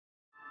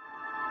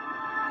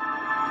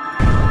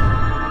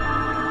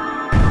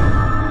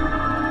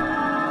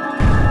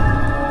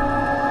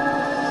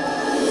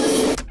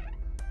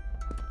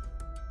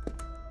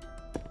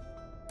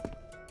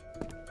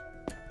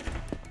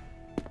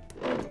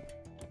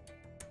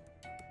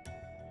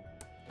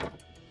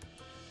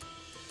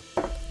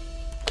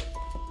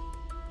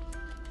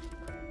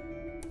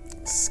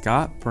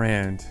Scott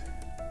Brand.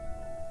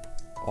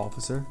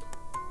 Officer,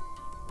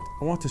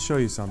 I want to show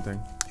you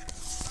something.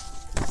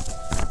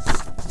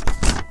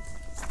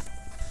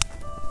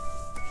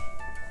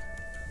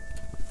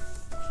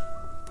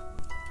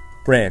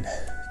 Brand,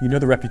 you know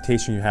the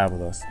reputation you have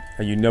with us,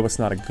 and you know it's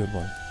not a good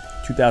one.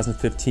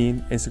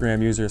 2015,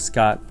 Instagram user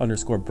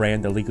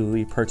Scott_Brand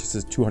illegally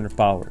purchases 200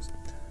 followers.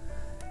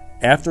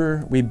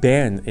 After we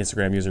banned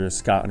Instagram user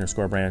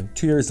Scott_Brand,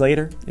 2 years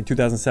later, in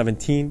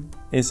 2017,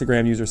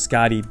 Instagram user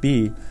Scotty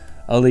B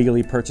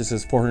illegally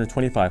purchases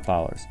 425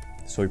 followers.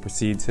 So we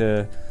proceed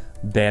to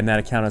ban that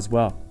account as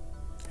well.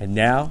 And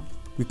now,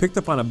 we picked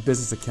up on a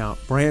business account,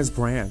 Brand's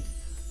Brand,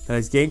 that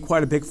has gained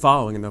quite a big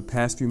following in the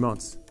past few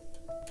months.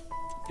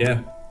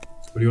 Yeah,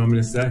 so what do you want me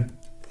to say?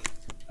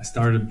 I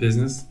started a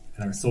business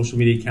and our social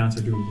media accounts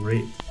are doing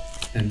great.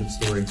 End of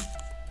story.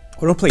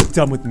 Oh, don't play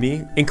dumb with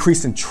me.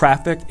 Increase in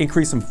traffic,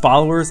 increase in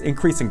followers,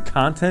 increase in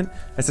content.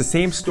 That's the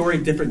same story,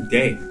 different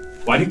day.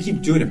 Why do you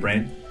keep doing it,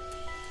 Brand?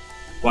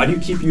 Why do you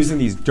keep using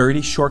these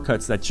dirty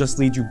shortcuts that just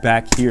lead you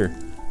back here?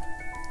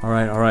 All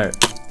right.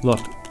 Look,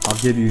 I'll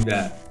give you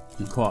that.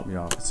 You caught me,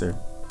 officer.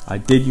 I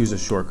did use a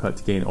shortcut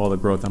to gain all the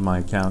growth on my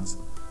accounts.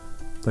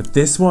 But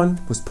this one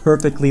was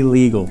perfectly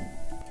legal.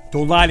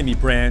 Don't lie to me,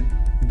 Brand.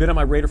 You've been on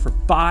my radar for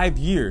 5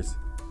 years.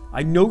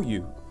 I know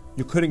you.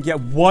 You couldn't get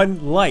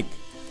one like.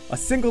 A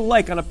single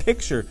like on a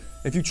picture.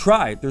 If you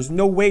tried, there's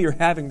no way you're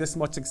having this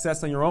much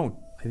success on your own.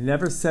 I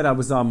never said I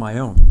was on my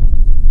own.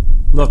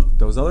 Look,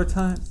 those other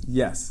times,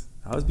 yes,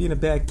 I was being a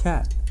bad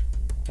cat.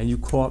 And you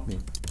caught me.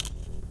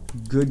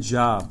 Good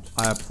job.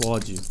 I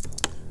applaud you.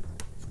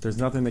 But there's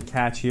nothing to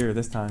catch here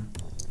this time.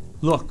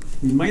 Look,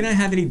 we might not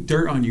have any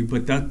dirt on you,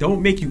 but that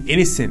don't make you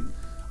innocent.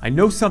 I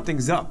know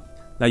something's up.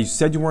 Now, you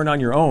said you weren't on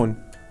your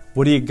own.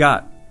 What do you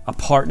got? A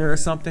partner or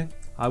something?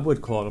 I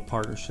would call it a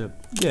partnership.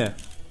 Yeah.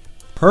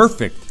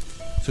 Perfect.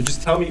 So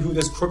just tell me who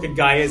this crooked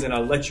guy is and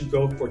I'll let you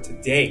go for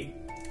today.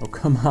 Oh,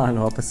 come on,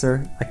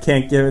 officer. I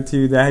can't give it to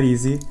you that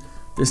easy.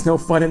 There's no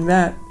fun in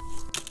that.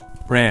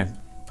 Brand,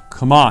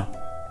 come on.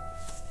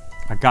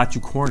 I got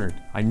you cornered.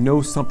 I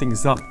know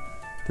something's up.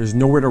 There's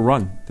nowhere to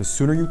run. The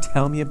sooner you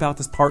tell me about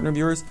this partner of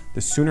yours,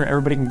 the sooner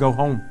everybody can go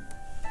home.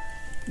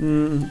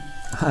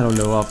 I don't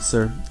know,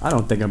 officer. I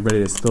don't think I'm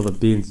ready to spill the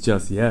beans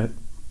just yet.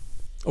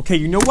 Okay,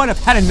 you know what? I've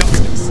had enough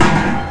of this.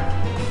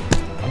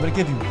 I'm gonna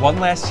give you one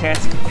last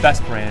chance to confess,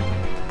 Brand.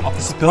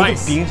 Officer Spill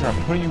the beans or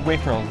I'm putting you away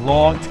for a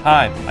long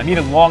time. I mean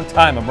a long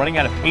time. I'm running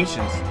out of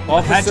patience.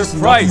 Officer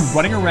Price! You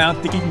running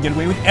around thinking you can get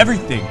away with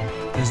everything.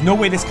 There's no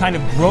way this kind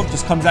of growth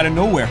just comes out of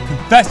nowhere.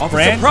 Confess, Brand!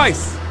 Officer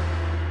Price!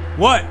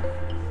 What?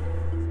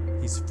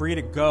 He's free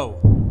to go.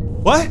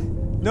 What?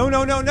 No.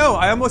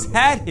 I almost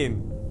had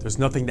him. There's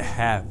nothing to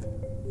have.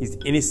 He's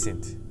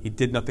innocent. He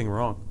did nothing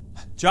wrong.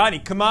 Johnny,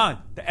 come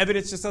on. The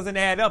evidence just doesn't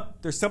add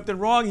up. There's something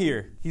wrong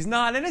here. He's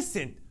not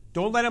innocent.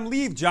 Don't let him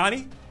leave,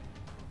 Johnny.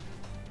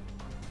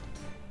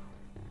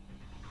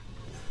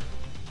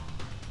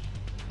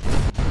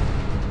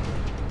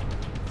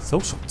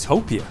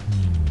 Socialtopia.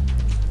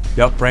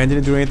 Yup, Brand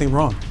didn't do anything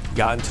wrong. He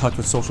got in touch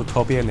with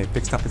socialtopia and they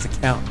fixed up his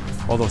account.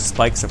 All those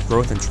spikes of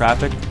growth and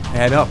traffic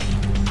add up.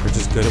 They're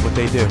just good at what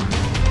they do.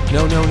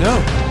 No.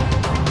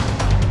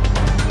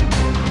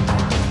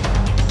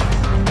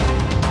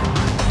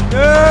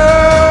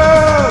 No!